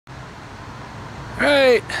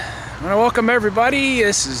Alright, I want to welcome everybody.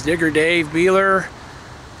 This is Digger Dave Beeler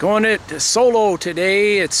going it solo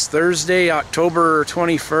today. It's Thursday, October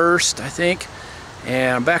 21st, I think.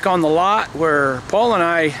 And I'm back on the lot where Paul and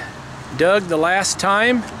I dug the last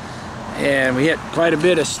time. And we hit quite a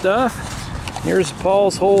bit of stuff. Here's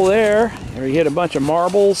Paul's hole there. Where he hit a bunch of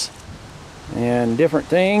marbles and different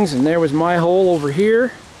things. And there was my hole over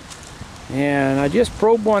here. And I just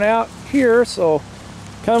probed one out here, so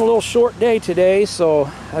kind of a little short day today, so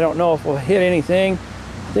I don't know if we'll hit anything.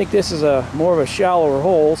 I think this is a more of a shallower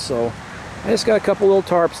hole, so I just got a couple little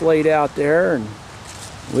tarps laid out there, and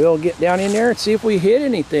we'll get down in there and see if we hit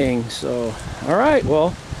anything. So, all right,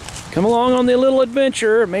 well, come along on the little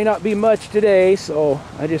adventure. It may not be much today, so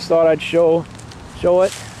I just thought I'd show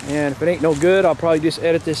it, and if it ain't no good, I'll probably just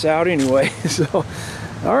edit this out anyway. So,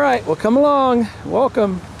 all right, well, come along.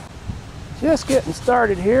 Welcome. Just getting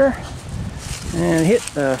started here. And hit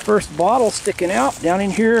the first bottle sticking out down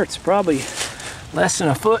in here. It's probably less than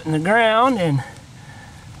a foot in the ground, and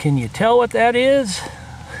can you tell what that is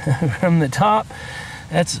from the top?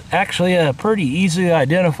 That's actually a pretty easily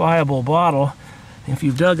identifiable bottle if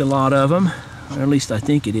you've dug a lot of them, or at least I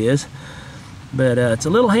think it is. But it's a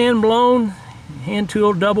little hand-blown,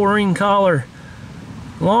 hand-tooled double ring collar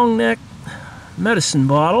long neck medicine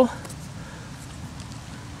bottle.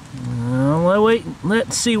 Well, wait,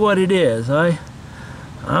 let's see what it is.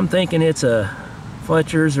 I'm thinking it's a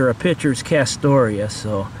Fletcher's or a Pitcher's Castoria.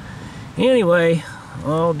 So anyway,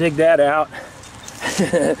 I'll dig that out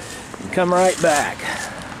and come right back.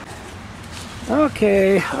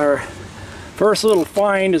 Okay, our first little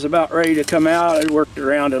find is about ready to come out. I worked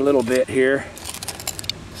around a little bit here.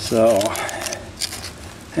 So,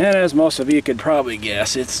 and as most of you could probably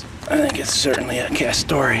guess, I think it's certainly a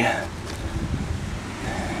Castoria.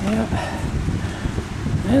 Yep.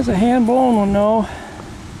 There's a hand-blown one though.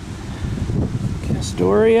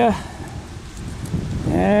 Castoria.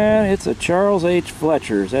 And it's a Charles H.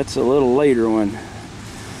 Fletcher's. That's a little later one.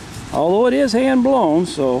 Although it is hand-blown,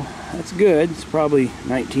 so that's good. It's probably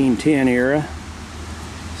 1910 era.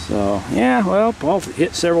 So, yeah, well, Paul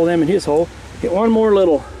hit several of them in his hole. Hit one more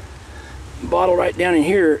little bottle right down in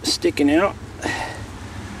here sticking out.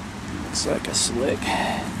 Looks like a slick.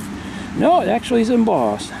 No, it actually is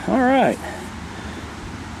embossed. All right.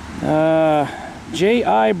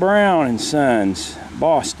 J.I. Brown and Sons,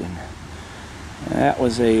 Boston. That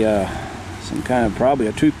was a some kind of probably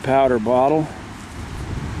a tooth powder bottle.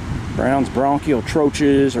 Brown's Bronchial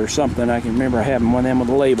Troches or something. I can remember having one of them with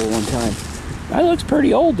a label one time. That looks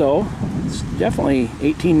pretty old though. It's definitely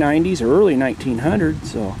 1890s or early 1900s.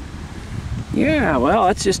 So yeah, well,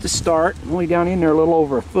 that's just a start. Only down in there a little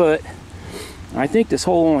over a foot. I think this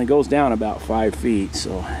hole only goes down about 5 feet,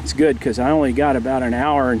 so it's good because I only got about an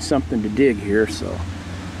hour and something to dig here. So,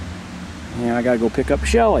 yeah, I gotta go pick up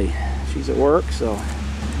Shelley. She's at work, so.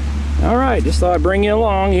 All right, just thought I'd bring you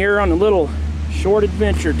along here on a little short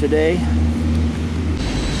adventure today.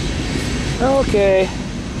 Okay,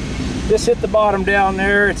 just hit the bottom down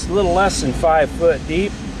there. It's a little less than 5 foot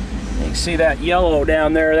deep. You can see that yellow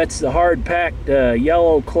down there. That's the hard-packed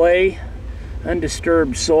yellow clay,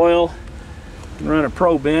 undisturbed soil. Run a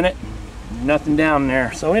probe in it, nothing down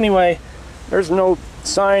there. So anyway, there's no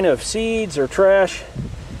sign of seeds or trash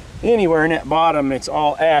anywhere in that bottom. It's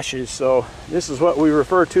all ashes. So this is what we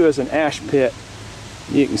refer to as an ash pit.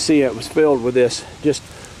 You can see it was filled with this just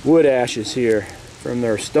wood ashes here from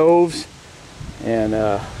their stoves, and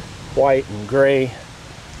white and gray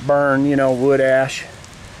burn, you know, wood ash.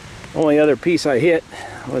 Only other piece I hit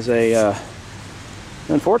was a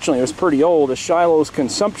unfortunately it was pretty old, a Shiloh's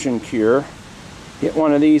consumption cure. Hit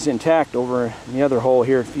one of these intact over in the other hole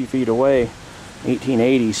here a few feet away.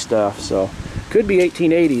 1880s stuff, so could be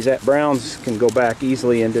 1880s. That Browns can go back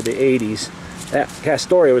easily into the 80s. That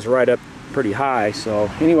Castoria was right up pretty high,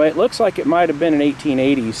 so anyway, it looks like it might have been an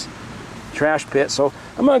 1880s trash pit. So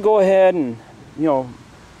I'm gonna go ahead and, you know,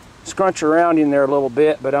 scrunch around in there a little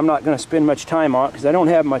bit, but I'm not gonna spend much time on it because I don't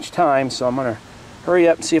have much time. So I'm gonna hurry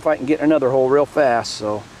up and see if I can get another hole real fast.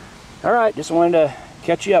 So all right, just wanted to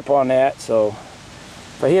catch you up on that. So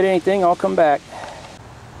if I hit anything, I'll come back.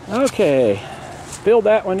 Okay, filled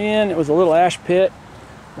that one in. It was a little ash pit,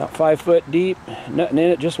 about 5 foot deep. Nothing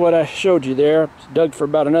in it, just what I showed you there. Dug for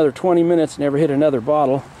about another 20 minutes, never hit another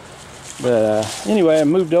bottle. But anyway, I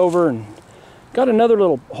moved over and got another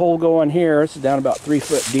little hole going here. It's down about 3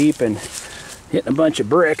 foot deep and hitting a bunch of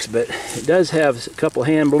bricks, but it does have a couple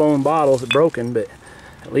hand-blown bottles broken, but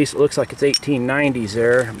at least it looks like it's 1890s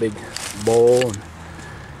there. A big bowl.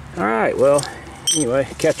 All right, well, anyway,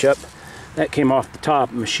 catch up. That came off the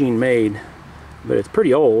top, machine made, but it's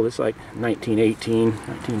pretty old. It's like 1918,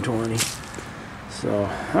 1920. So,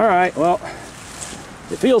 all right, well,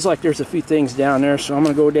 it feels like there's a few things down there, so I'm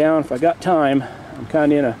gonna go down if I got time. I'm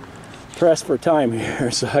kind of in a press for time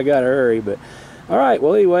here, so I gotta hurry. But all right,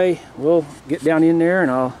 well, anyway, we'll get down in there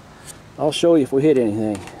and I'll show you if we hit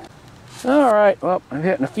anything. All right, well, I'm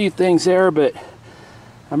hitting a few things there, but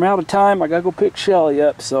I'm out of time. I gotta go pick Shelley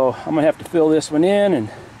up, so I'm gonna have to fill this one in and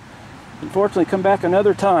unfortunately come back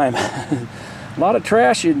another time. A lot of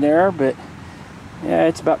trash in there, but yeah,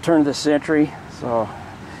 it's about turn of the century. So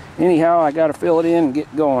anyhow, I gotta fill it in and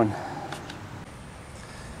get going.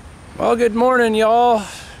 Well, good morning, y'all.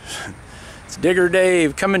 It's Digger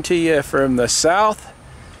Dave coming to you from the south.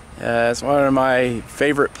 It's one of my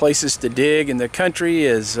favorite places to dig in the country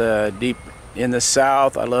is deep in the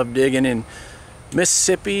south. I love digging in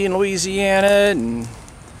Mississippi and Louisiana and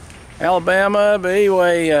Alabama, but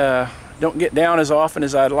anyway, don't get down as often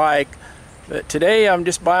as I'd like. But today I'm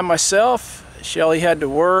just by myself. Shelley had to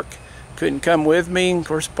work, couldn't come with me. Of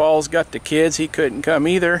course, Paul's got the kids, he couldn't come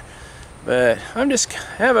either. But I'm just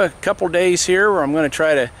have a couple days here where I'm going to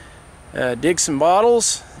try to dig some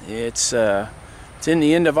bottles. It's in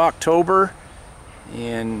the end of October,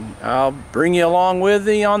 and I'll bring you along with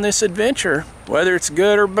me on this adventure. Whether it's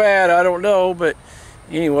good or bad, I don't know, but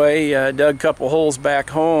anyway, dug a couple holes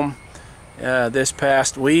back home this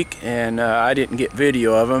past week, and I didn't get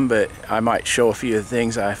video of them, but I might show a few of the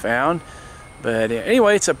things I found. But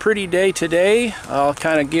anyway, it's a pretty day today. I'll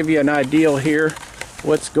kind of give you an idea here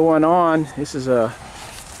what's going on. This is a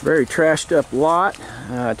very trashed up lot.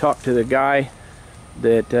 I talked to the guy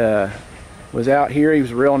that was out here. He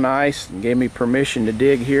was real nice and gave me permission to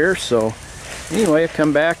dig here. So anyway, I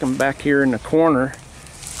come back. I'm back here in the corner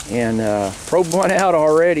and probed one out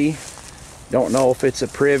already. Don't know if it's a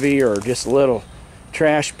privy or just a little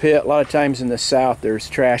trash pit. A lot of times in the south there's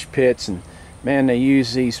trash pits, and man, they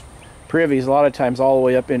use these privies a lot of times all the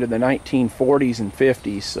way up into the 1940s and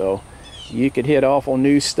 50s. So you could hit awful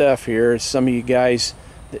new stuff here, as some of you guys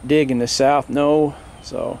that dig in the south know.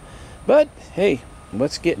 So, but hey,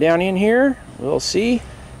 let's get down in here. We'll see.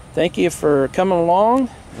 Thank you for coming along.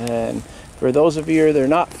 And for those of you that are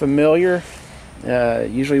not familiar,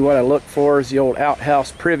 usually what I look for is the old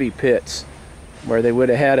outhouse privy pits, where they would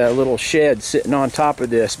have had a little shed sitting on top of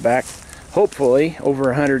this back, hopefully, over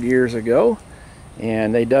 100 years ago.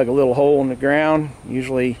 And they dug a little hole in the ground,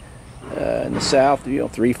 usually in the south,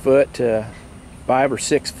 3 foot to 5 or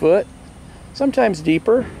 6 foot, sometimes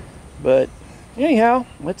deeper. But anyhow,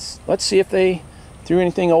 let's see if they threw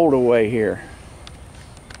anything old away here.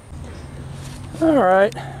 All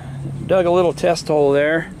right, dug a little test hole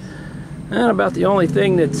there, and about the only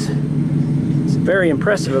thing that's very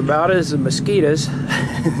impressive about it is the mosquitoes.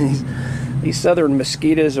 these southern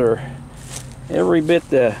mosquitoes are every bit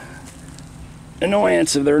the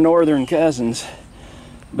annoyance of their northern cousins.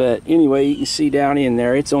 But anyway, you can see down in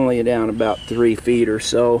there, it's only down about 3 feet or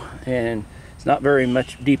so, and it's not very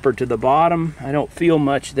much deeper to the bottom. I don't feel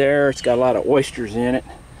much there. It's got a lot of oysters in it.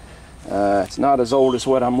 It's not as old as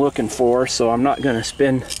what I'm looking for, so I'm not going to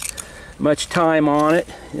spend much time on it.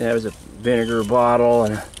 There was a vinegar bottle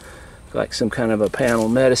and like some kind of a panel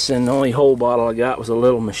medicine. The only whole bottle I got was a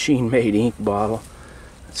little machine-made ink bottle.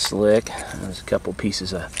 That's slick. There's a couple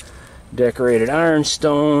pieces of decorated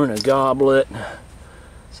ironstone, a goblet,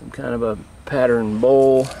 some kind of a patterned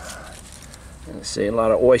bowl. I see a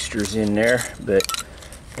lot of oysters in there, but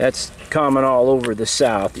that's common all over the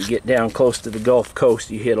south. You get down close to the Gulf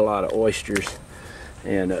Coast, you hit a lot of oysters.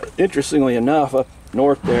 And interestingly enough, up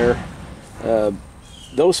north there,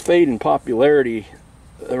 those fade in popularity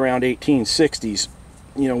around 1860s.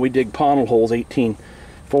 You know, we dig pontiled holes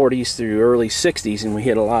 1840s through early 60s, and we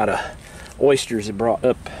hit a lot of oysters that brought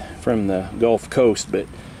up from the Gulf Coast. But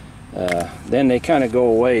then they kind of go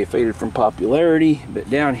away, faded from popularity.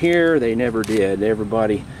 But down here, they never did.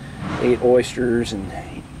 Everybody ate oysters and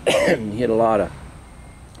hit a lot of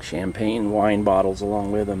champagne wine bottles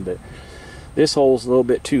along with them. But this hole's a little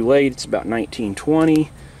bit too late. It's about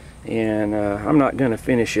 1920, and I'm not going to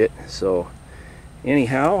finish it. So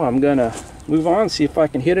anyhow, I'm going to move on, see if I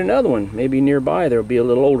can hit another one. Maybe nearby there'll be a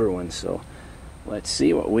little older one. So let's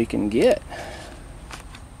see what we can get.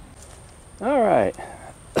 All right.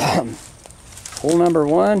 Hole number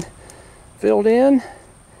 1 filled in,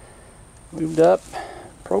 moved up,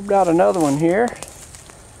 probed out another one here,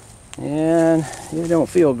 and it don't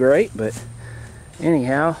feel great, but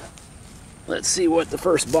anyhow, let's see what the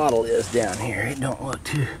first bottle is down here. It don't look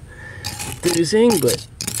too enthusing, but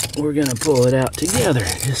we're gonna pull it out together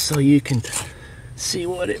just so you can see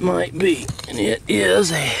what it might be. And it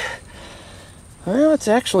is well, it's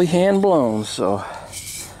actually hand blown. So,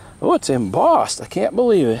 oh, it's embossed. I can't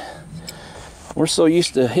believe it. We're so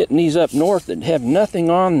used to hitting these up north that have nothing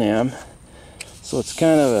on them. So it's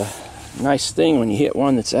kind of a nice thing when you hit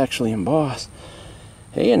one that's actually embossed.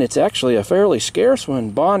 Hey, and it's actually a fairly scarce one.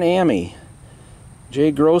 Bon Ami.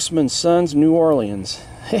 J. Grossman's Sons, New Orleans.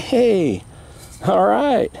 Hey, all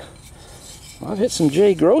right. Well, I've hit some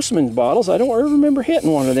J. Grossman's bottles. I don't remember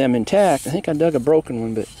hitting one of them intact. I think I dug a broken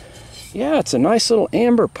one, but yeah, it's a nice little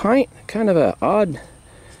amber pint. Kind of an odd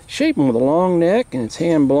shape with a long neck, and it's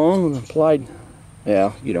hand blown with applied,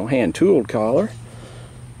 yeah, you know, hand tooled collar.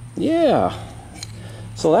 Yeah.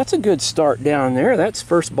 So that's a good start down there. That's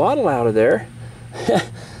first bottle out of there.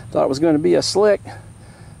 Thought it was going to be a slick,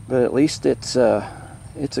 but at least it's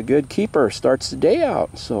a good keeper. Starts the day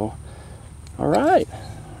out. So, all right.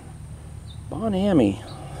 Bon Ami.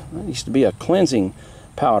 That used to be a cleansing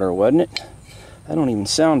powder, wasn't it? That don't even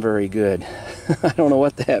sound very good. I don't know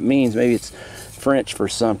what that means. Maybe it's French for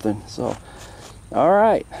something. So, all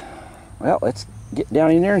right. Well, let's get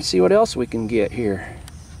down in there and see what else we can get here.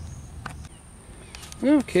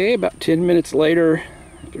 Okay, about 10 minutes later,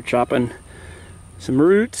 after chopping some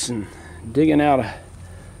roots and digging out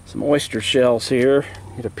some oyster shells here,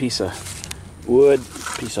 get a piece of wood,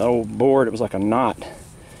 piece of old board. It was like a knot.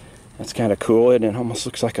 That's kind of cool. It almost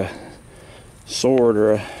looks like a sword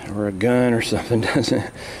or a gun or something, doesn't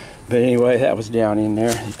it? But anyway, that was down in there.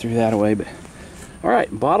 I threw that away. But all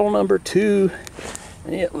right, bottle number 2,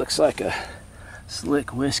 and it looks like a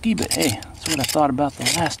slick whiskey. But hey, that's what I thought about the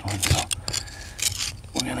last one. So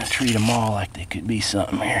we're gonna treat them all like they could be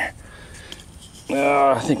something here.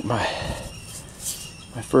 I think my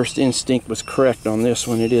first instinct was correct on this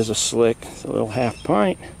one. It is a slick. It's a little half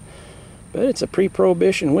pint, but it's a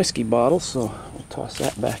pre-prohibition whiskey bottle, so we'll toss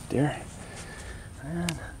that back there.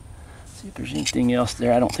 And see if there's anything else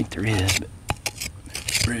there. I don't think there is, but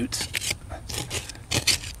roots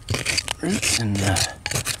and a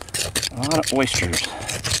lot of oysters.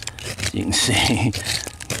 As you can see,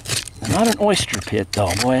 not an oyster pit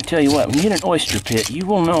though. Boy, I tell you what, when you hit an oyster pit, you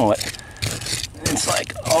will know it. It's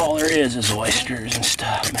like all there is oysters and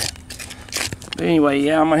stuff. But anyway,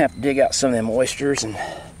 yeah, I'm gonna have to dig out some of them oysters and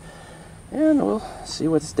we'll see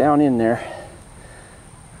what's down in there.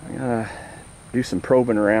 I gotta do some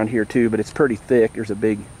probing around here too, but it's pretty thick. There's a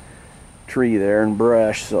big tree there and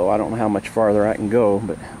brush, so I don't know how much farther I can go,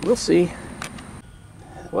 but we'll see.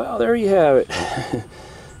 Well, there you have it.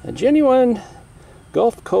 A genuine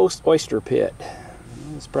Gulf Coast oyster pit.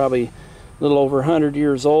 It's probably a little over 100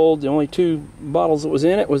 years old. The only 2 bottles that was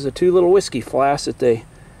in it was the 2 little whiskey flasks that they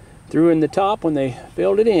threw in the top when they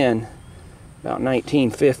filled it in. About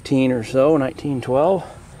 1915 or so, 1912.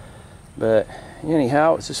 But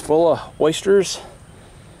anyhow, it's just full of oysters.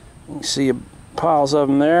 You can see piles of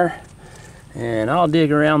them there. And I'll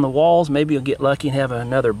dig around the walls. Maybe you'll get lucky and have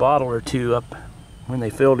another bottle or 2 up when they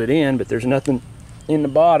filled it in, but there's nothing in the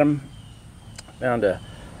bottom. Found a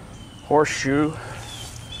horseshoe,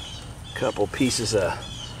 a couple pieces of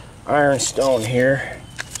ironstone here.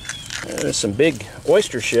 There's some big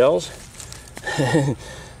oyster shells.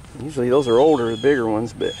 Usually those are older, the bigger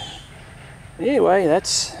ones, but anyway,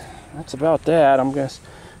 that's about that. I'm just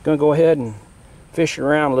gonna go ahead and fish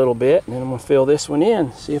around a little bit, and then I'm gonna fill this one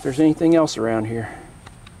in, see if there's anything else around here.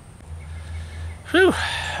 Whew,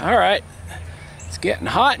 all right, it's getting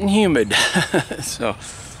hot and humid. So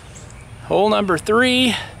hole number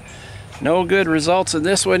 3, no good results in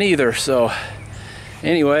this one either. So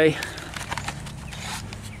anyway,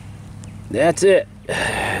 that's it.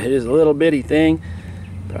 It is a little bitty thing,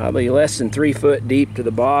 probably less than 3 foot deep to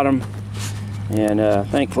the bottom, and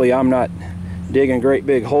thankfully I'm not digging great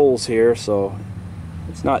big holes here, so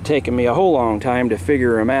it's not taking me a whole long time to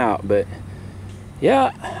figure them out. But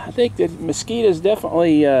yeah, I think the mosquitoes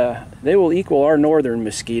definitely they will equal our northern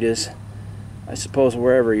mosquitoes, I suppose.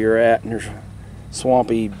 Wherever you're at and there's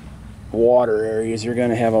swampy water areas, you're going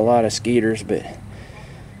to have a lot of skeeters. But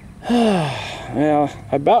well,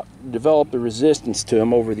 I about developed a resistance to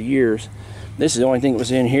them over the years. This is the only thing that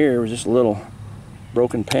was in here. It was just a little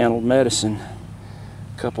broken paneled medicine,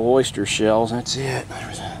 a couple oyster shells, that's it. There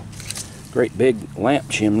was a great big lamp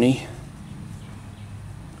chimney,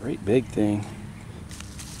 great big thing.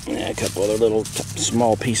 Yeah, a couple other little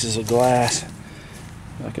small pieces of glass,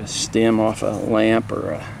 like a stem off a lamp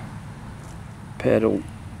or a pedal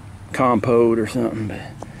compote or something. But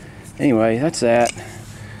anyway, that's that.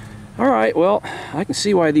 All right, well, I can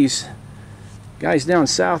see why these guys down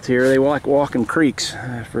south here, they like walking creeks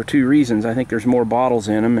for 2 reasons. I think there's more bottles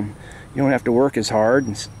in them, and you don't have to work as hard.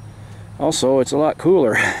 And also, it's a lot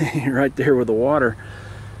cooler right there with the water.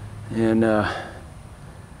 And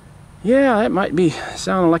yeah, that might be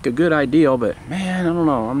sounding like a good idea, but man, I don't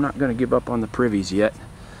know. I'm not going to give up on the privies yet.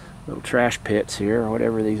 little trash pits here, or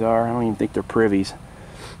whatever these are. I don't even think they're privies.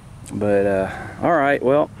 But all right,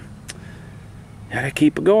 well, gotta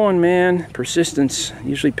keep it going, man. Persistence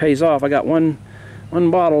usually pays off. I got one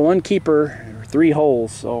bottle, one keeper, 3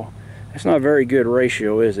 holes, so that's not a very good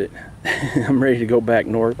ratio, is it? I'm ready to go back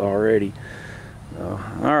north already. So,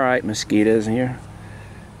 all right, mosquitoes, here.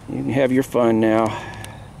 You can have your fun now.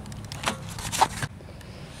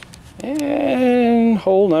 And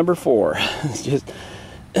hole number 4. It's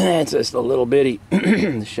just a little bitty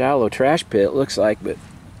shallow trash pit, looks like, but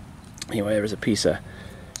anyway, there was a piece of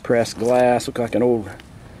pressed glass, looked like an old,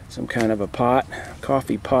 some kind of a pot,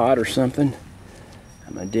 coffee pot or something.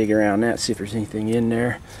 I'm gonna dig around that, see if there's anything in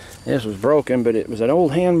there. This was broken, but it was an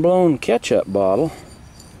old hand-blown ketchup bottle.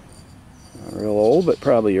 Not real old, but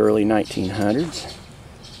probably early 1900s.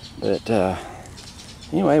 But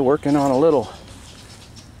anyway, working on a little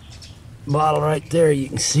bottle right there, you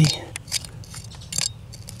can see.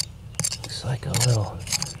 Looks like a little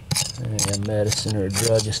medicine or a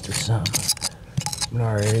druggist or something.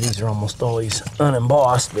 Alright, these are almost always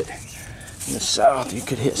unembossed, but in the south you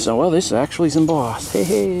could hit some. Well, this actually is embossed.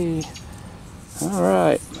 Hey.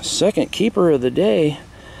 Alright, second keeper of the day.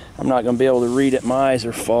 I'm not going to be able to read it. My eyes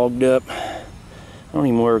are fogged up. I don't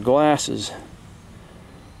even wear glasses.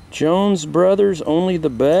 Jones Brothers, Only the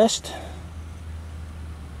Best.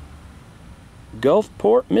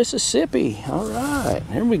 Gulfport, Mississippi. Alright,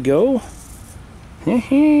 there we go.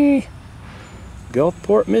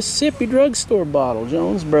 Gulfport, Mississippi drugstore bottle,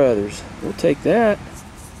 Jones Brothers. We'll take that.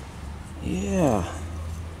 Yeah.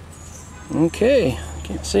 Okay.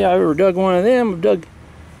 Can't say I ever dug one of them. I've dug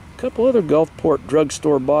a couple other Gulfport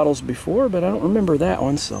drugstore bottles before, but I don't remember that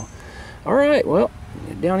one. So, all right. Well,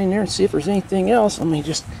 get down in there and see if there's anything else. Let me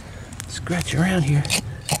just scratch around here.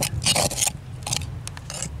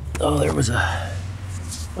 Oh, there was a.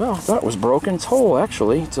 Well, I thought it was broken. It's whole,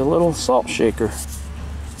 actually. It's a little salt shaker.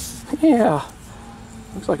 Yeah.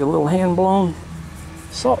 Looks like a little hand-blown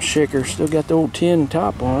salt shaker. Still got the old tin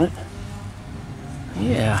top on it.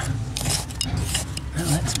 Yeah.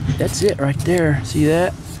 Well, that's it right there. See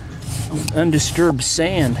that? Undisturbed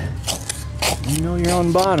sand. You know you're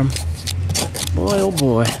on bottom. Boy, oh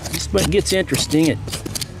boy. This but gets interesting. It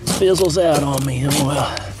fizzles out on me. Oh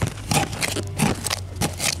well.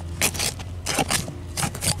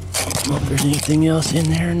 I don't know if there's anything else in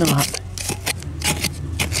there or not.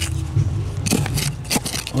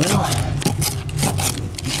 Well,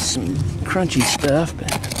 some crunchy stuff, but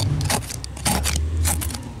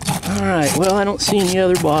alright, well, I don't see any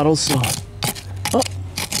other bottles, so oh,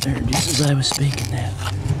 there, just as I was speaking that.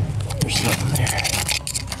 There's something there.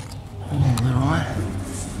 A little one.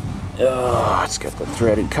 Oh, it's got the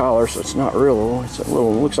threaded collar, so it's not real old. It's a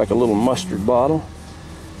little, looks like a little mustard bottle.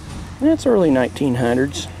 That's early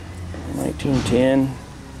 1900s, 1910,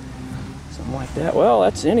 something like that. Well,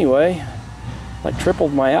 that's anyway. I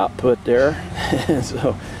tripled my output there.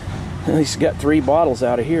 So at least got 3 bottles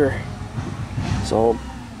out of here. So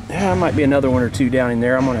yeah, might be another 1 or 2 down in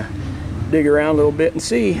there. I'm gonna dig around a little bit and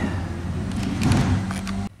see.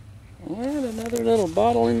 And another little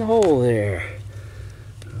bottle in the hole there.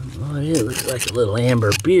 Oh, it looks like a little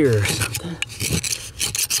amber beer or something.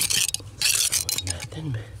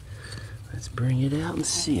 Nothing, but let's bring it out and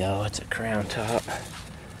see. Oh, it's a crown top.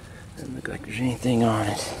 Doesn't look like there's anything on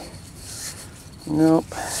it. Nope.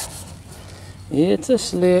 It's a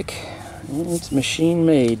slick. It's machine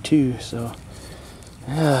made too, so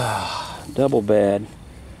double bad.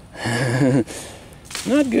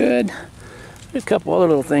 Not good. A couple other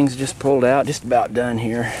little things just pulled out, just about done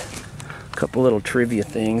here. A couple little trivia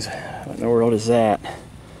things. What in the world is that?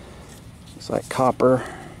 Looks like copper.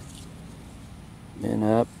 Been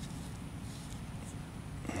up.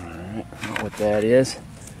 Alright, I don't know what that is.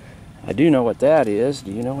 I do know what that is.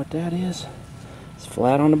 Do you know what that is? It's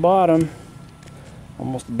flat on the bottom.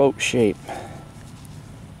 Almost boat shape.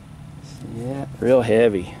 Yeah, real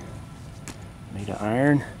heavy. Made of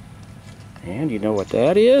iron. And you know what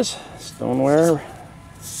that is? Stoneware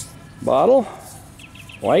bottle.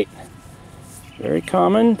 White. Very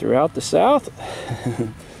common throughout the South.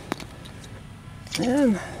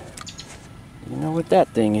 And you know what that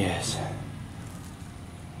thing is?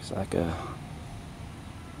 Looks like a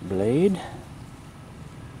blade.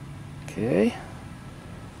 Okay.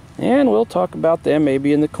 And we'll talk about them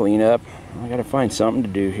maybe in the cleanup. I gotta find something to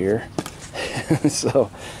do here.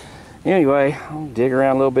 So anyway, I'll dig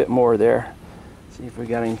around a little bit more there. See if we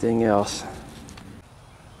got anything else.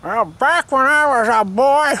 Well, back when I was a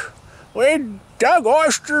boy, we dug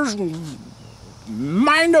oysters and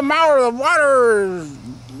mined them out of the water and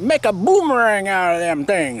make a boomerang out of them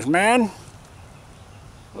things, man.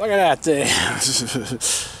 Look at that thing.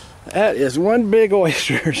 That is one big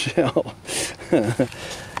oyster shell. I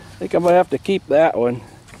think I'm gonna have to keep that one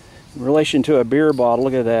in relation to a beer bottle.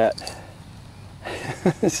 Look at that.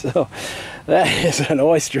 So that is an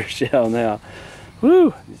oyster shell now.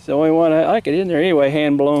 Woo! It's the only one I like it in there anyway.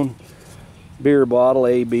 Hand blown beer bottle,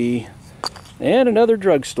 AB, and another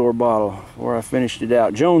drugstore bottle where I finished it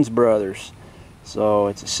out. Jones Brothers. So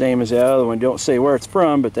it's the same as the other one. Don't say where it's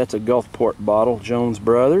from, but that's a Gulfport bottle, Jones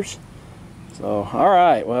Brothers. So, all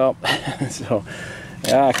right, well, so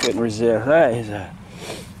yeah, I couldn't resist. That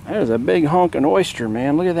is a big honking oyster,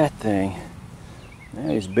 man. Look at that thing.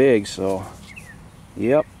 That is big. So,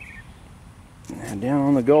 yep, down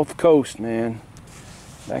on the Gulf Coast, man.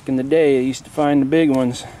 Back in the day, I used to find the big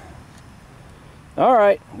ones. All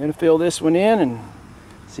right, I'm gonna fill this one in and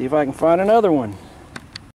see if I can find another one.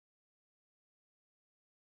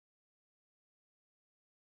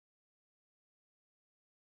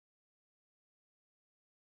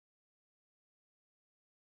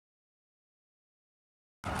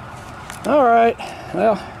 All right,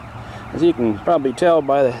 well, as you can probably tell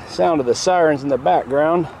by the sound of the sirens in the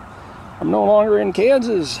background, I'm no longer in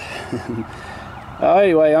Kansas.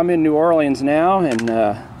 Anyway, I'm in New Orleans now, and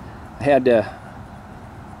I had to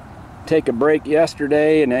take a break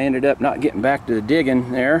yesterday, and I ended up not getting back to the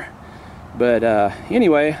Diggin there. But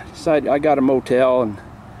anyway, I got a motel and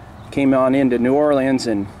came on into New Orleans,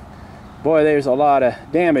 and boy, there's a lot of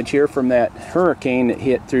damage here from that hurricane that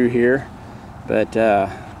hit through here. But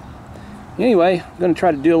anyway, I'm going to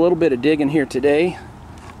try to do a little bit of digging here today,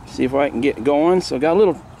 see if I can get going. So I got a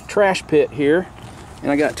little trash pit here,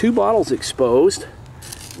 and I got 2 bottles exposed.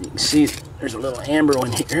 You can see there's a little amber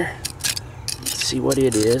one here. Let's see what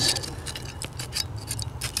it is.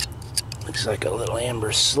 Looks like a little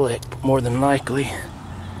amber slick, more than likely.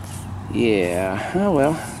 Yeah, oh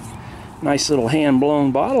well. Nice little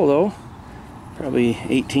hand-blown bottle though. Probably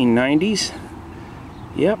 1890s.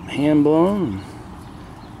 Yep, hand-blown.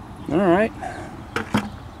 Alright.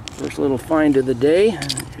 First little find of the day.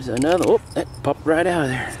 Here's another. Oh, that popped right out of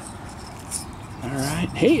there. Alright.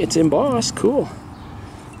 Hey, it's embossed. Cool.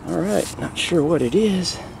 Alright. Not sure what it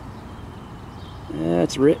is.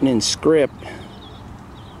 It's written in script.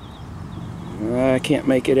 I can't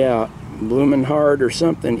make it out. Bloomin' Hard or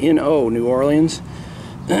something. N.O. New Orleans.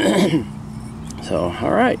 So,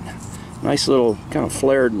 alright. Nice little kind of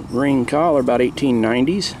flared ring collar, about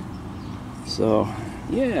 1890s. So,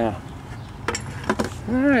 yeah.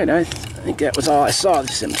 Alright, I think that was all I saw.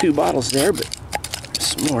 There's some 2 bottles there, but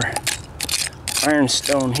some more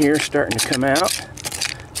ironstone here starting to come out.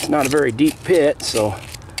 It's not a very deep pit, so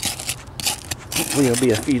hopefully there'll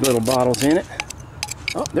be a few little bottles in it.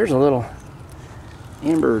 Oh, there's a little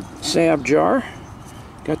amber salve jar.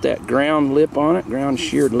 Got that ground lip on it, ground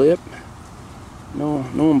sheared lip. No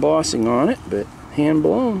embossing on it, but hand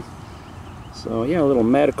blown. So yeah, a little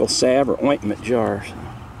medical salve or ointment jar.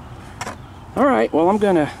 Alright, well I'm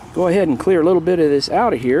gonna go ahead and clear a little bit of this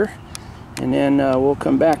out of here, and then we'll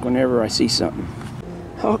come back whenever I see something.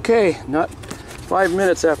 Okay, not 5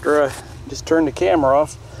 minutes after I just turned the camera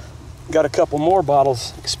off, got a couple more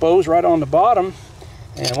bottles exposed right on the bottom,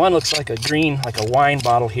 and one looks like a green, like a wine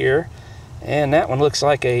bottle here, and that one looks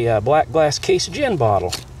like a Blackglass case gin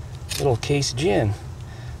bottle, little case gin.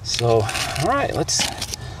 So alright, let's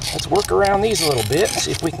work around these a little bit,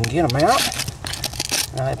 see if we can get them out.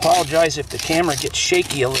 I apologize if the camera gets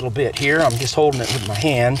shaky a little bit here. I'm just holding it with my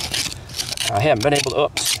hand. I haven't been able to,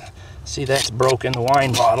 oops, see that's broken, the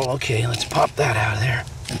wine bottle. Okay, let's pop that out of there.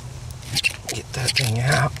 Get that thing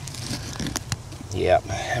out. Yep,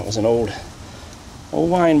 that was an old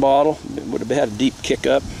wine bottle. It would have had a deep kick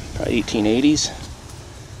up, probably 1880s.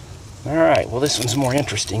 Alright, well this one's more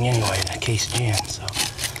interesting anyway, the case gin, so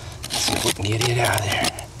let's see if we can get it out of there.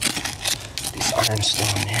 This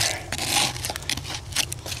ironstone there.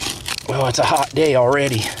 Well, it's a hot day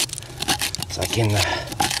already. It's like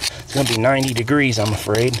it's gonna be 90 degrees, I'm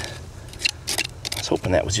afraid. I was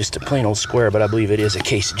hoping that was just a plain old square, but I believe it is a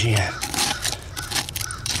case gin.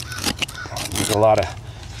 There's a lot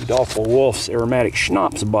of Adolfo Wolf's aromatic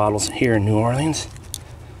schnapps bottles here in New Orleans.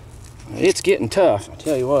 It's getting tough, I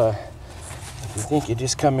tell you what. If you think you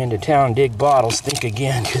just come into town and dig bottles, think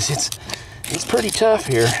again, because it's pretty tough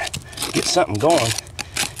here. Get something going.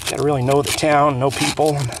 Gotta really know the town, know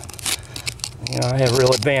people. You know, I have a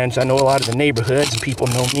real advantage. I know a lot of the neighborhoods and people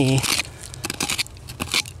know me.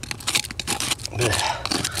 But,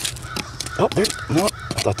 oh, no,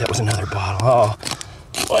 I thought that was another bottle. Oh,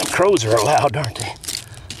 well, crows are loud, aren't they?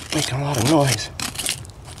 Making a lot of noise.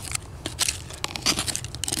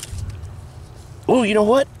 Oh, you know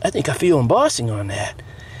what? I think I feel embossing on that.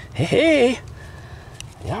 Hey,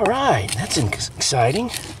 all right, that's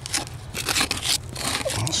exciting.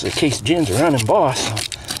 especially in case gins are unembossed.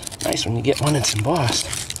 So nice when you get one that's embossed.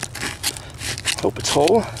 Hope it's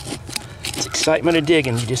whole. It's excitement of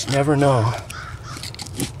digging, you just never know.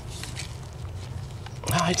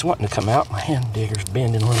 Oh, it's wanting to come out. My hand digger's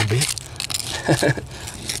bending a little bit.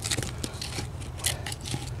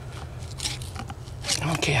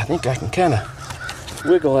 Okay, I think I can kind of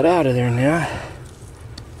wiggle it out of there now.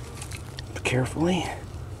 Carefully.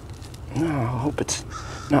 No, I hope it's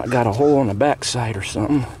not got a hole on the backside or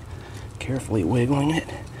something. Carefully wiggling it.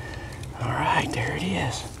 Alright, there it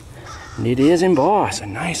is. And it is embossed. A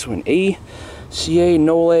nice one. ACA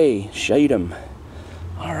Nole. Shade 'em.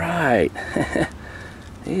 Alright.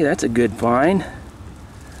 Hey, that's a good find.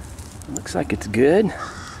 Looks like it's good.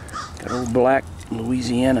 Got old black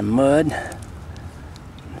Louisiana mud.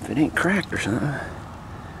 If it ain't cracked or something,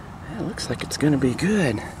 it looks like it's gonna be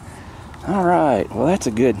good. Alright, well that's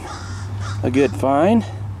a good find.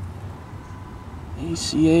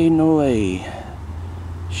 ACA Nole.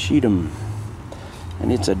 Sheet 'em.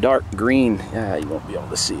 And it's a dark green. Yeah, you won't be able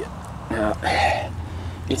to see it. Now,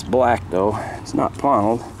 it's black though. It's not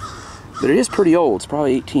pontiled. But it is pretty old. It's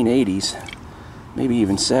probably 1880s. Maybe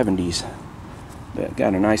even 70s. But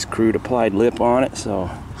got a nice crude applied lip on it, so.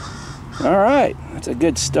 Alright, that's a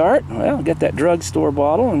good start. Well, got that drugstore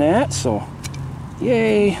bottle and that, so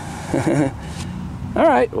yay.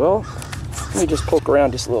 Alright, well, let me just poke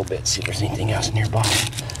around just a little bit, see if there's anything else nearby.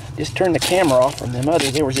 Just turn the camera off from them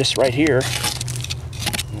others. They were just right here.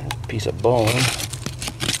 A piece of bone.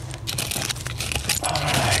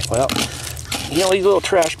 Alright, well, you know, these little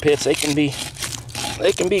trash pits, they can be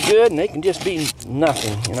good and they can just be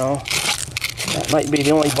nothing, you know. That might be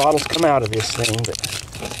the only bottles come out of this thing, but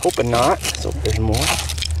hoping not. Let's hope there's more.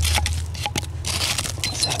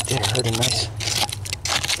 What's that there? I heard a nice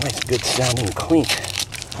good sounding clink.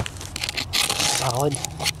 Solid.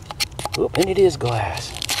 Oop, and it is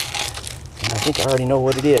glass. And I think I already know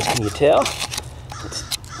what it is. Can you tell?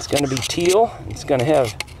 It's going to be teal. It's going to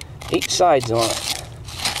have 8 sides on it.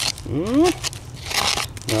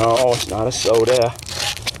 No, it's not a soda.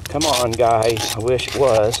 Come on, guys. I wish it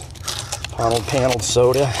was. Paneled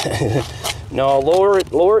soda. No, lower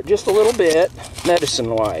it just a little bit,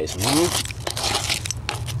 medicine-wise.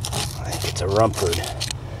 I think it's a Rumford.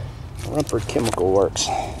 Rumford Chemical Works.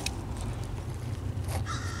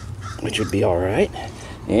 Which would be alright.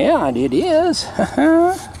 Yeah, it is.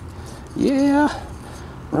 Yeah.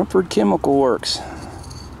 Rumford Chemical Works.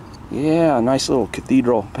 Yeah, nice little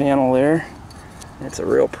cathedral panel there. It's a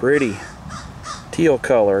real pretty teal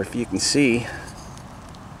color, if you can see.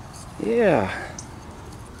 Yeah.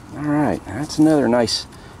 Alright, that's another nice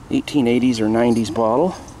 1880s or 90s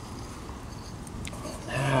bottle.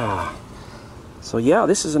 Ah. So yeah,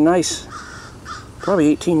 this is a nice, probably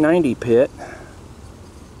 1890 pit.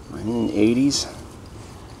 1980s.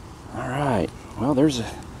 Alright, well there's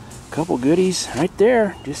a couple goodies right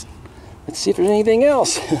there. Just, let's see if there's anything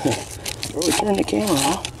else. Really turn the camera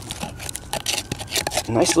off.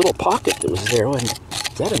 Nice little pocket that was there, wasn't it?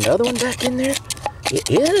 Is that another one back in there? It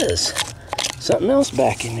is. Something else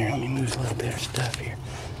back in there. Let me move a little bit of stuff here.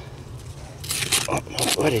 I don't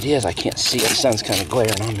know what it is. I can't see it. The sun's kind of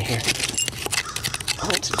glaring on me here.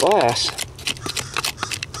 Oh, it's glass.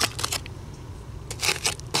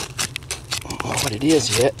 I don't know what it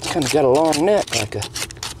is yet. It's kind of got a long neck,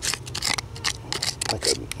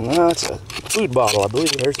 no, it's a food bottle. I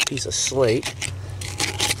believe there's a piece of slate.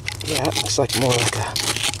 Yeah, it looks like more like a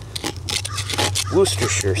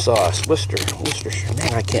Worcestershire sauce. Worcestershire.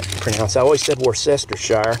 Man, I can't pronounce it. I always said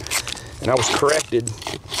Worcestershire, and I was corrected,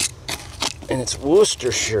 and it's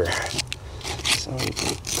Worcestershire. Some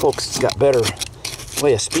folks that's got better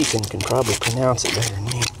way of speaking can probably pronounce it better than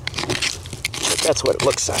me. But that's what it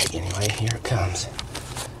looks like anyway. Here it comes.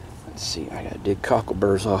 Let's see. I gotta dig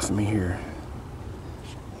cockleburrs off of me here.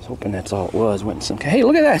 I was hoping that's all it was. Went in some. Hey,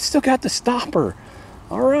 look at that! It's still got the stopper.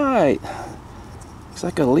 All right. Looks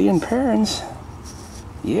like a Lee & Perrins.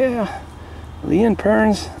 Yeah, Lee &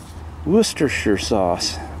 Perrins Worcestershire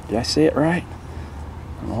sauce. Did I say it right?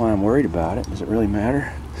 I don't know why I'm worried about it. Does it really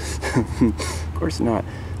matter? Of course not.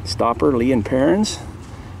 Stopper, Lee & Perrins.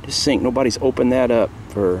 Just think nobody's opened that up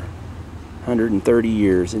for 130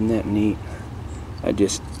 years. Isn't that neat? I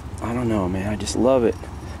don't know, man. I just love it.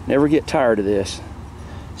 Never get tired of this.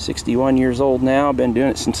 61 years old now. Been doing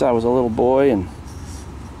it since I was a little boy, and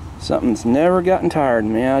something's never gotten tired,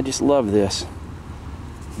 man. I just love this.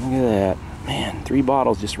 Look at that. Man, 3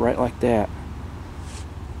 bottles just right like that.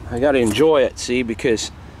 I gotta enjoy it, see,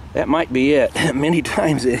 because that might be it. Many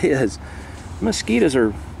times it is. Mosquitoes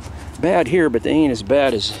are bad here, but they ain't as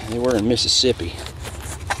bad as they were in Mississippi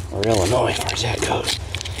or Illinois, as far as that goes.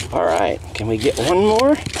 All right, can we get one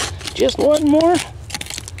more? Just one more?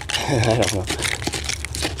 I don't know.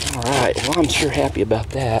 All right, well, I'm sure happy about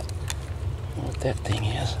that. I don't know what that thing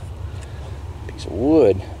is. Piece of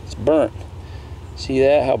wood. It's burnt. See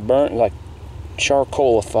that? How burnt? Like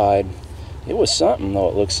charcoalified. It was something, though,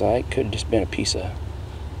 it looks like. Could have just been a piece of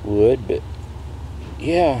wood, but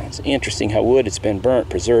yeah, it's interesting how wood it's been burnt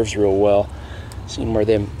preserves real well. Seen where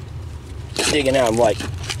them digging out like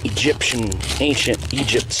Egyptian, ancient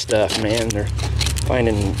Egypt stuff, man. They're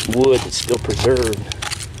finding wood that's still preserved.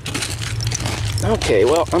 Okay,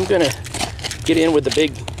 well, I'm gonna get in with the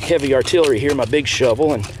big heavy artillery here, my big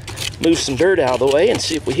shovel, and move some dirt out of the way and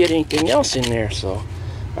see if we hit anything else in there. So,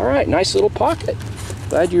 all right, nice little pocket.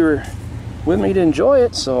 Glad you were with me to enjoy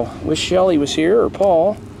it. So, wish Shelley was here, or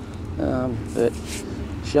Paul, but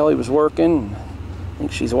Shelley was working. I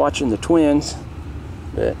think she's watching the twins.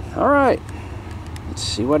 But all right, let's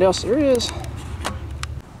see what else there is.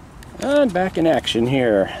 And back in action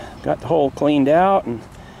here. Got the hole cleaned out and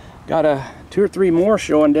got 2 or 3 more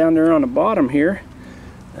showing down there on the bottom here.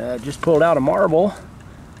 Just pulled out a marble,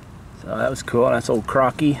 so that was cool. Nice old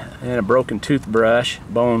crocky and a broken toothbrush,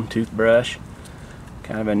 bone toothbrush.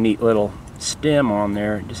 Kind of a neat little stem on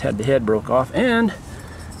there. Just had the head broke off, and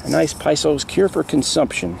a nice Piso's Cure for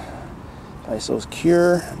Consumption. Piso's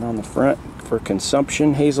Cure on the front for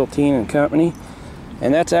consumption, Hazeltine and Company.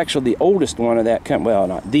 And that's actually the oldest one of that company. Well,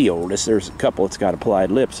 not the oldest. There's a couple that's got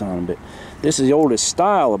applied lips on them, but this is the oldest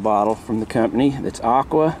style of bottle from the company. That's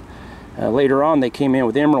aqua. Later on, they came in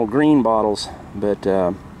with emerald green bottles, but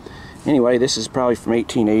anyway, this is probably from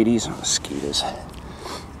 1880s. Mosquitoes.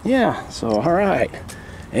 Yeah. So all right,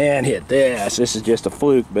 and hit this. This is just a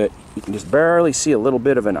fluke, but you can just barely see a little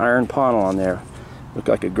bit of an iron pontil on there. Looked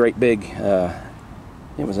like a great big.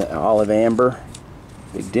 It was an olive amber,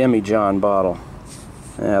 big demijohn bottle.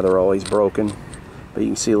 Yeah, they're always broken, but you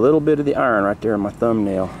can see a little bit of the iron right there on my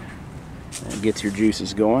thumbnail. It gets your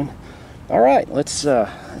juices going. All right, let's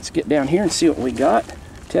get down here and see what we got.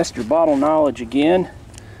 Test your bottle knowledge again.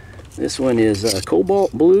 This one is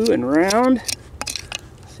cobalt blue and round.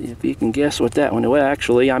 See if you can guess what that one is. Well,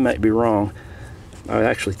 actually, I might be wrong. I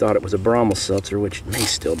actually thought it was a Brommel seltzer, which it may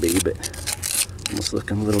still be, but almost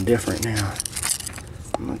looking a little different now.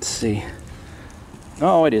 Let's see.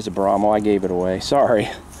 Oh, it is a Brommel. I gave it away. Sorry.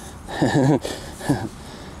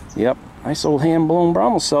 Yep. Nice old hand-blown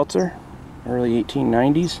Brommel seltzer. Early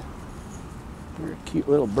 1890s. Very cute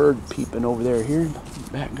little bird peeping over there here in the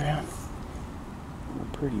background.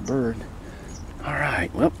 A pretty bird.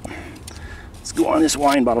 Alright, well, let's go on. This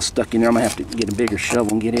wine bottle stuck in there. I'm going to have to get a bigger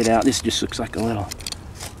shovel and get it out. This just looks like a little,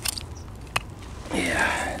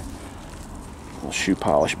 yeah, little shoe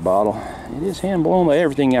polish bottle. It is hand blown, but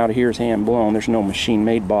everything out of here is hand blown. There's no machine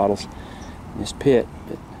made bottles in this pit.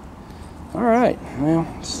 But all right, well,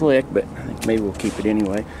 slick, but I think maybe we'll keep it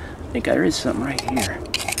anyway. I think there is something right here.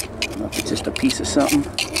 I don't know if it's just a piece of something.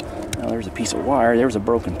 Oh, there's a piece of wire. There's a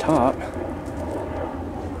broken top.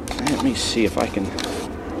 Let me see if I can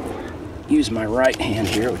use my right hand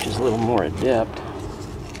here, which is a little more adept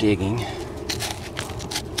digging.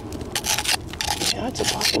 Yeah, it's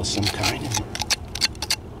a bottle of some kind.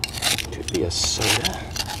 Could be a soda.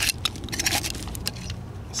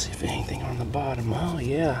 Let's see if anything on the bottom. Oh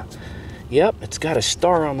yeah. Yep, it's got a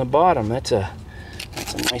star on the bottom. That's a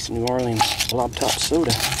nice New Orleans Blob top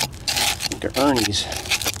soda. I think Ernie's.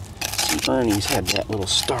 See, Ernie's had that little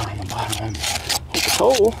star on the bottom. Take a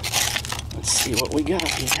hole. Let's see what we got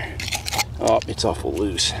here. Oh, it's awful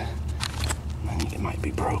loose. I think it might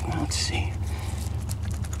be broken. Let's see.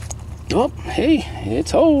 Oh, hey,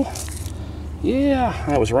 it's whole. Yeah,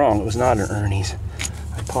 I was wrong. It was not an Ernie's.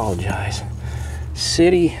 I apologize.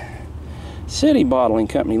 City Bottling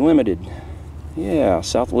Company Limited. Yeah,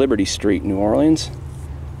 South Liberty Street, New Orleans.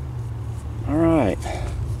 All right.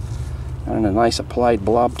 And a nice applied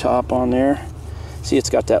blob top on there. See, it's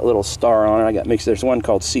got that little star on it. I got mixed. There's one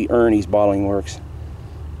called C. Ernie's Bottling Works.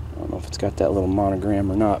 I don't know if it's got that little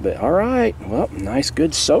monogram or not, but all right. Well, nice,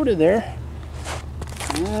 good soda there.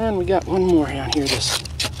 And we got one more down here.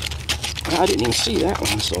 I didn't even see that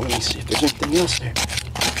one, so let me see if there's anything else there.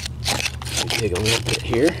 I'll dig a little bit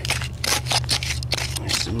here.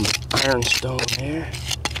 There's some ironstone there.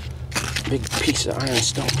 Big piece of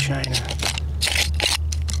ironstone china.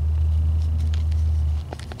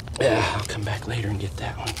 Yeah, I'll come back later and get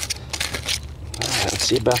that one. Alright, let's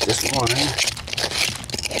see about this wine.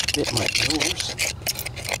 It might be yours.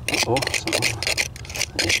 Uh-oh, something.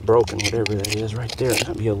 It's broken, whatever that is right there. It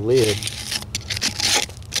might be a lid.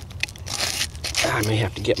 I may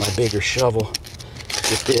have to get my bigger shovel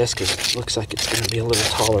with this because it looks like it's going to be a little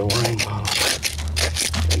taller wine bottle.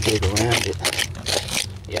 I dig around it.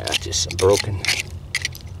 Yeah, it's just some broken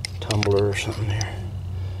tumbler or something there.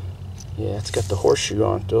 Yeah, it's got the horseshoe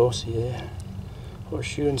on it though, see that?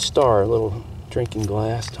 Horseshoe and star, little drinking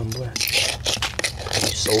glass tumbler.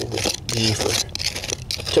 They sold it beef or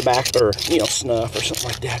tobacco or, you know, snuff or something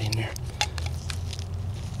like that in there.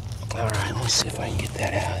 Alright, let me see if I can get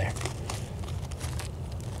that out of there.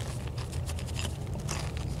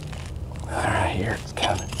 Alright, here it's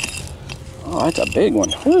coming. Oh, that's a big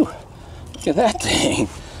one. Whew! Look at that thing.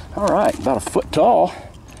 Alright, about a foot tall.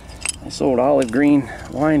 Nice old olive green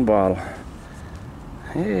wine bottle.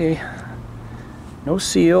 Hey, no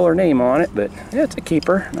seal or name on it, but yeah, it's a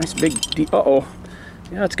keeper. Nice big deep, uh-oh.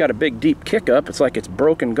 Yeah, it's got a big deep kick up. It's like it's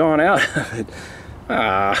broken, gone out of it.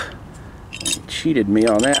 Ah. He cheated me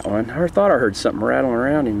on that one. I thought I heard something rattling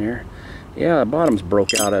around in there. Yeah, the bottom's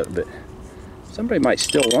broke out of it, but somebody might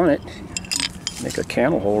still want it. Make a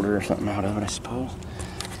candle holder or something out of it, I suppose.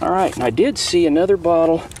 Alright, and I did see another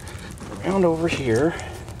bottle around over here.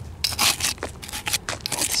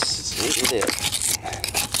 Let's see what it is.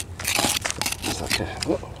 It's like a,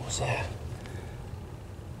 what was that?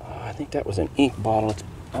 Oh, I think that was an ink bottle. It's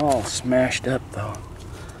all smashed up though.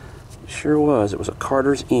 It sure was. It was a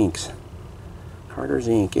Carter's Inks. Carter's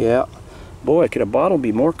ink, yeah. Boy, could a bottle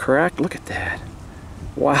be more cracked? Look at that.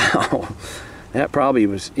 Wow. That probably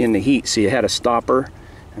was in the heat. See, it had a stopper,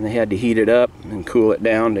 and they had to heat it up and cool it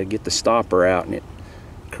down to get the stopper out, and it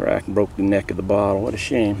cracked and broke the neck of the bottle. What a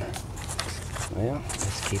shame. Well,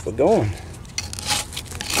 let's keep it going.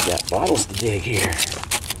 We got bottles to dig here.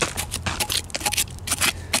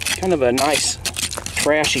 Kind of a nice,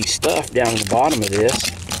 trashy stuff down at the bottom of this.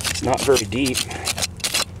 It's not very deep.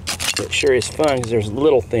 It sure is fun because there's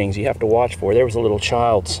little things you have to watch for. There was a little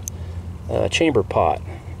child's chamber pot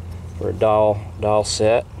for a doll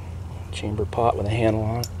set. Chamber pot with a handle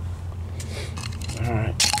on it.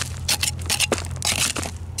 Alright.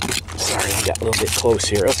 Sorry, I got a little bit close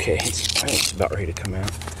here. Okay, I think it's about ready to come out.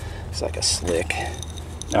 It's like a slick.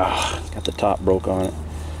 Ah, got the top broke on it.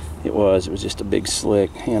 It was just a big slick,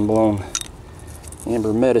 hand blown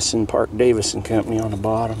Amber Medicine, Park Davis and Company on the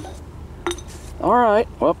bottom. Alright,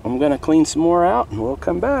 well, I'm going to clean some more out and we'll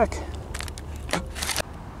come back.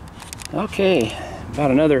 Okay, about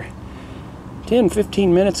another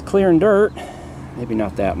 10-15 minutes clearing dirt. Maybe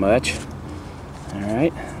not that much.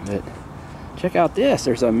 Alright, but check out this.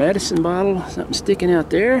 There's a medicine bottle, something sticking out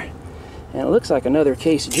there. And it looks like another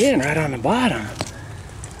case of gin right on the bottom.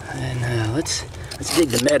 And let's dig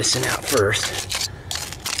the medicine out first.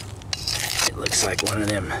 It looks like one of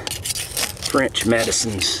them French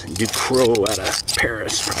medicines, Ducrot out of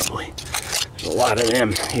Paris, probably. There's a lot of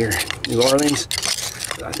them here in New Orleans.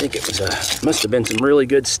 I think it was must have been some really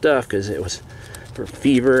good stuff because it was for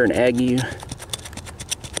fever and ague.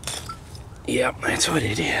 Yep, that's what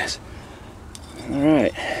it is. All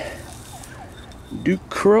right,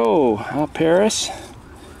 Ducrot out of Paris.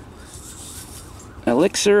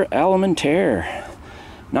 Elixir Alimentaire.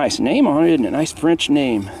 Nice name on it, isn't it? Nice French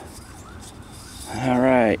name. All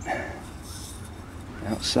right.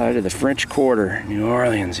 Outside of the French Quarter, New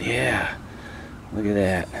Orleans, yeah. Look at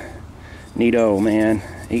that. Neato, man.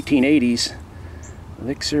 1880s.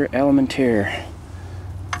 Elixir Alimentaire.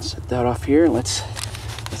 Set that off here. Let's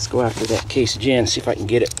go after that case of gin, see if I can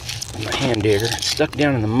get it with my hand digger. It's stuck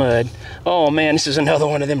down in the mud. Oh man, this is another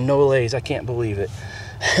one of them no-lays. I can't believe it.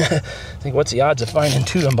 I think what's the odds of finding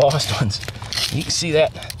two embossed ones? You can see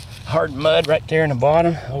that hard mud right there in the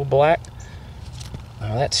bottom, old black.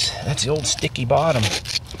 Oh, that's the old sticky bottom.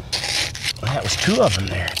 Well, that was two of them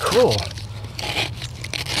there. Cool.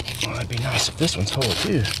 Well, that'd be nice if this one's whole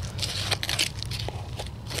too.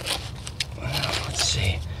 Well, let's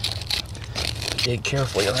see. Dig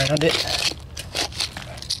carefully around it.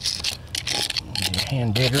 Use your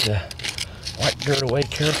hand digger to wipe dirt away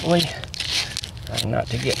carefully. Trying not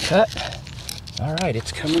to get cut. All right,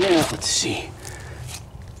 it's coming out. Let's see.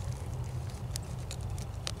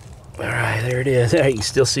 All right, there it is. There you can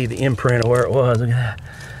still see the imprint of where it was. Look at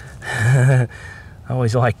that. I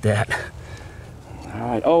always like that. All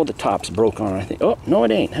right. Oh, the top's broke on it, I think. Oh, no,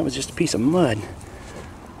 it ain't. That was just a piece of mud.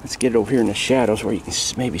 Let's get it over here in the shadows where you can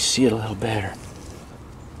maybe see it a little better.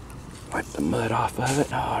 Wipe the mud off of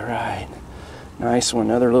it. All right. Nice one.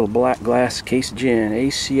 Another little Blackglass case of gin.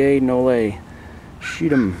 ACA Nolay.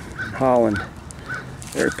 Shoot 'em, Holland.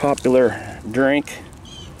 Very popular drink.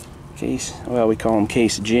 Case, well, we call them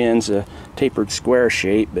case gins, a tapered square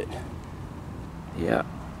shape, but yeah,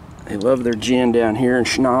 they love their gin down here in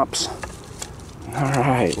schnapps. All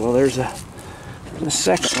right, well, there's the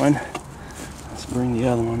second one. Let's bring the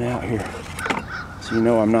other one out here so you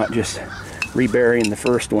know I'm not just reburying the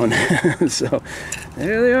first one. So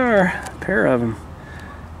there they are, a pair of them.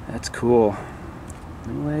 That's cool.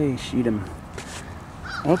 No way, shoot him.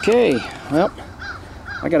 Okay, well,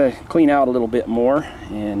 I gotta clean out a little bit more,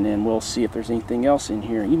 and then we'll see if there's anything else in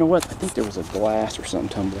here. You know what? I think there was a glass or something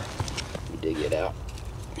tumbler. Let me dig it out.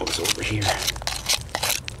 It was over here.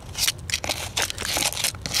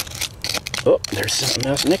 Oh, there's something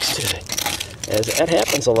else next to it. As that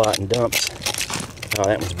happens a lot in dumps. Oh,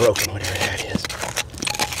 that one's broken, whatever that is.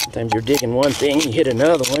 Sometimes you're digging one thing, you hit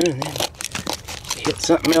another one, and then you hit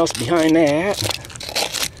something else behind that.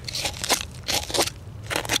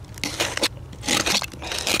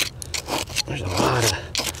 There's a lot of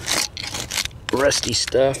rusty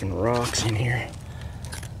stuff and rocks in here.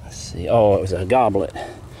 Let's see. Oh, it was a goblet.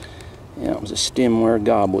 Yeah, it was a stemware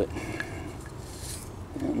goblet.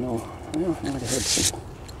 I don't know. Well, I might have had some.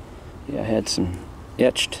 Yeah, I had some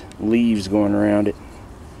etched leaves going around it.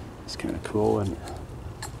 It's kind of cool, isn't it?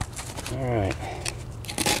 All right.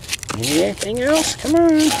 Anything else? Come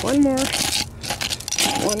on, one more.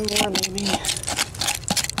 One more, maybe.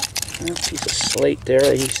 A piece of slate there.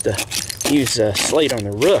 I used to use slate on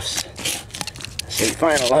the roofs. So you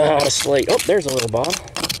find a lot of slate. Oh, there's a little bottle.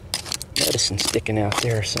 Medicine sticking out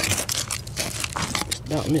there or something. Just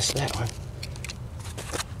about missed that one.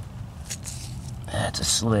 That's a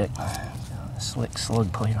slick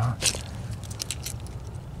slug plate on.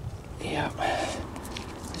 Yep.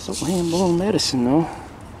 This old hand-blown medicine, though.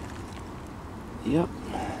 Yep.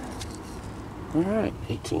 All right,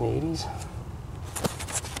 1880s.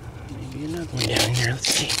 Maybe another one down here. Let's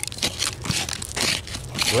see.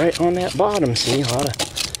 Right on that bottom, see? A lot of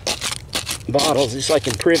bottles, just like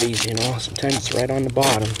in Privy's, you know. Sometimes it's right on the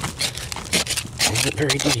bottom. It isn't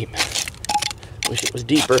very deep. Wish it was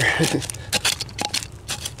deeper.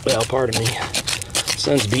 Well, pardon me. The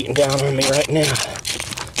sun's beating down on me right now.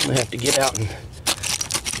 I'm gonna have to get out and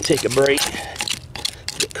take a break.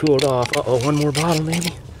 Get cooled off. Uh-oh, one more bottle maybe?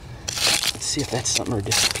 Let's see if that's something or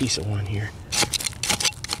just a piece of one here.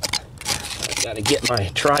 I gotta get my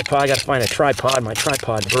tripod. I gotta find a tripod. My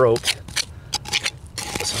tripod broke.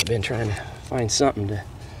 So I've been trying to find something to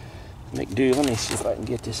make do. Let me see if I can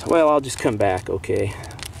get this. Well, I'll just come back, okay.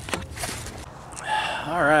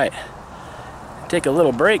 All right. Take a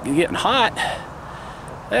little break. It's getting hot.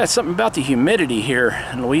 Yeah, something about the humidity here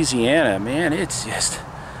in Louisiana, man. It's just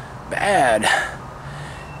bad.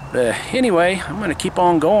 But anyway, I'm gonna keep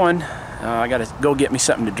on going. I gotta go get me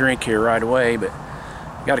something to drink here right away, but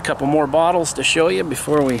got a couple more bottles to show you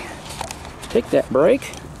before we take that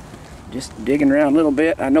break. Just digging around a little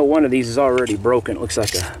bit. I know one of these is already broken. It looks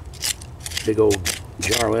like a big old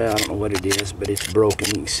jar. Well, I don't know what it is, but it's broken.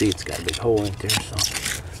 You can see it's got a big hole in there, so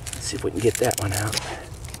let's see if we can get that one out.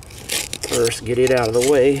 First, get it out of the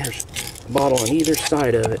way. There's a bottle on either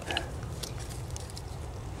side of it.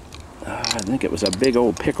 I think it was a big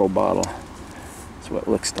old pickle bottle. That's what it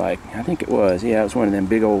looks like. I think it was. Yeah, it was one of them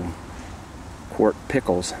big old quart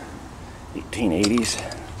pickles. 1880s.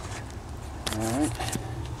 Alright.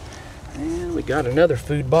 And we got another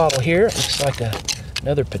food bottle here. It looks like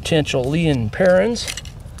another potential Leon Perrins.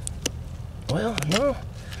 Well, no.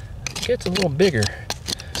 It's a little bigger.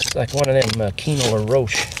 It's like one of them Quina La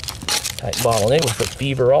Roche type bottle. They were for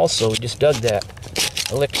fever also. We just dug that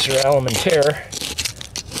elixir alimentaire,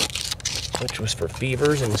 which was for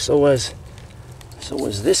fevers, and so was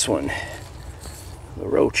this one, La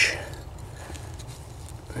Roche.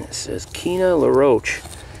 It says Quina La Roche,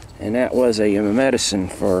 and that was a medicine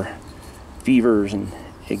for fevers and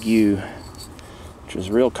ague, which was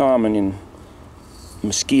real common in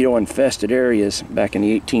mosquito-infested areas back in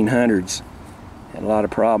the 1800s. Had a lot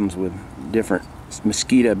of problems with different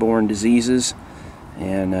mosquito-borne diseases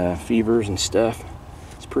and fevers and stuff.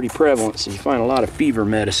 It's pretty prevalent, so you find a lot of fever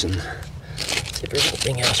medicine. Let's see if there's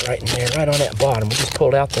anything else right in there, right on that bottom. We just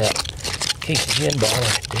pulled out that case of gin bottle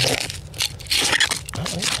right there.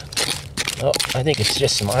 Oh, I think it's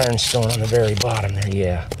just some ironstone on the very bottom there,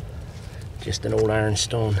 yeah. Just an old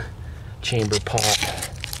ironstone chamber pot.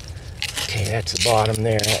 Okay, that's the bottom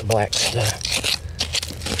there, that black stuff.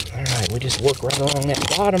 Alright, we just work right along that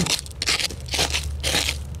bottom.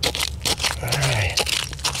 Alright.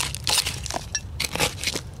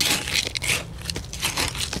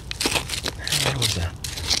 There was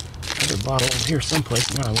another bottle over here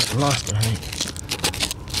someplace. No, I went and lost it, I think.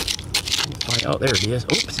 Oh, there it is.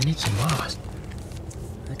 Oops, it needs some moss.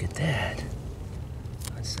 Look at that.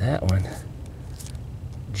 What's that one?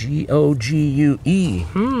 G-O-G-U-E.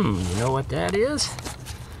 You know what that is?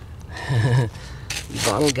 You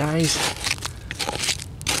bottle guys.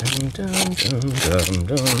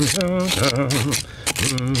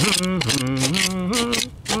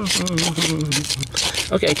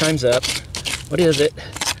 Okay, time's up. What is it?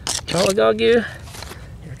 Chalagogu?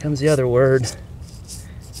 Here comes the other word.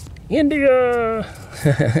 India!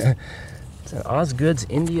 It's an Osgood's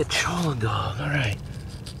India Cholagog. Alright.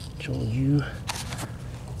 Cholu.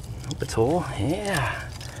 Hope it's whole. Yeah.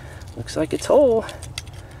 Looks like it's whole.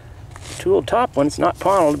 The tooled top one, it's not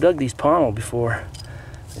pontiled. I've dug these pontiled before.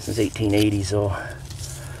 This is 1880s though.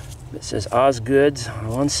 It says Osgood's on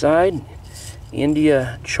one side.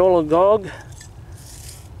 India Cholagog.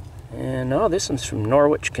 And oh, this one's from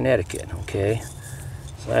Norwich, Connecticut. Okay.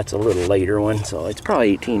 So that's a little later one. So it's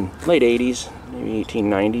probably late 80s, maybe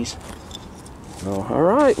 1890s. Oh,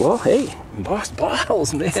 alright, well, hey, embossed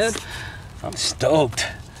bottles, man. I'm stoked.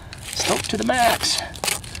 Stoked to the max.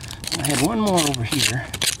 I had one more over here.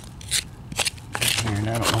 And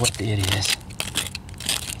I don't know what it is.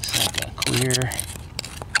 It's like a clear,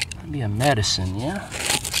 maybe a medicine, yeah?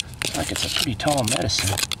 Looks like it's a pretty tall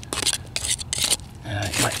medicine.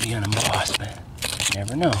 It might be unembossed, but you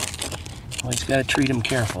never know. Always got to treat them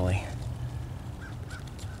carefully.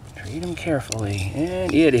 Treat them carefully.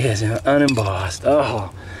 And it is unembossed.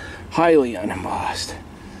 Oh, highly unembossed.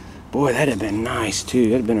 Boy, that'd have been nice too.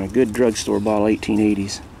 That'd have been a good drugstore bottle,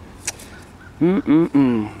 1880s.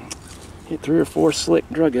 Hit 3 or 4 slick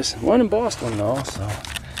druggists. One embossed one though, so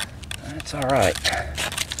that's alright.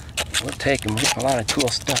 We'll take them. We're getting a lot of cool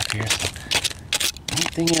stuff here. So.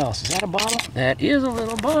 Anything else? Is that a bottle? That is a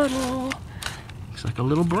little bottle. Looks like a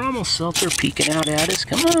little Brommel seltzer peeking out at us.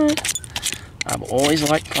 Come on. I've always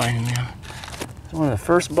liked finding them. It's one of the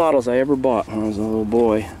first bottles I ever bought when I was a little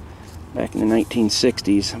boy. Back in the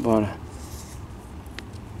 1960s. I bought a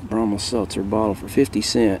Brommel seltzer bottle for 50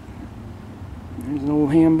 cents. There's an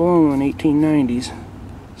old hand blown one, 1890s.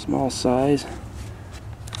 Small size.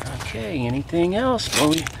 Okay, anything else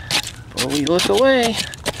before we look away?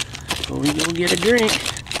 Before we go get a drink.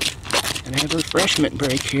 Gonna have a refreshment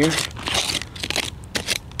break here.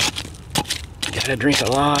 Gotta drink a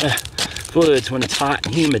lot of fluids when it's hot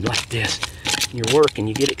and humid like this. You're working,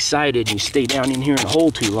 you get excited, and you stay down in here in a hole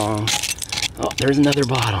too long. Oh, there's another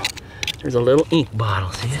bottle. There's a little ink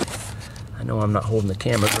bottle, see it? I know I'm not holding the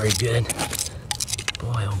camera very good.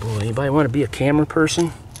 Boy, oh boy, anybody want to be a camera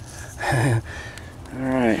person?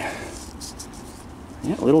 Alright.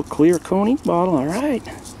 Yeah, little clear cone ink bottle, alright.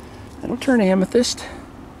 That'll turn amethyst.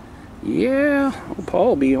 Yeah, old Paul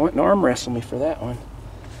will be wanting to arm wrestle me for that one.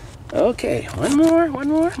 Okay, one more.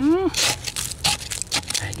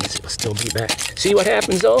 I guess it'll still be back. See what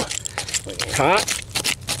happens though? When you're hot,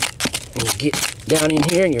 and you get down in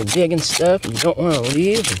here and you're digging stuff and you don't want to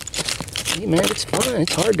leave. And, hey man, it's fun.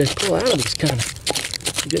 It's hard to pull out of these kind of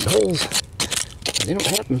good holes. They don't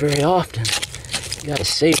happen very often. You gotta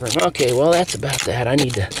savor them. Okay, well that's about that. I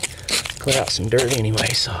need to clear out some dirt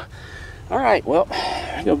anyway, so. Alright, well,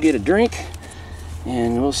 I'll go get a drink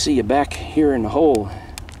and we'll see you back here in the hole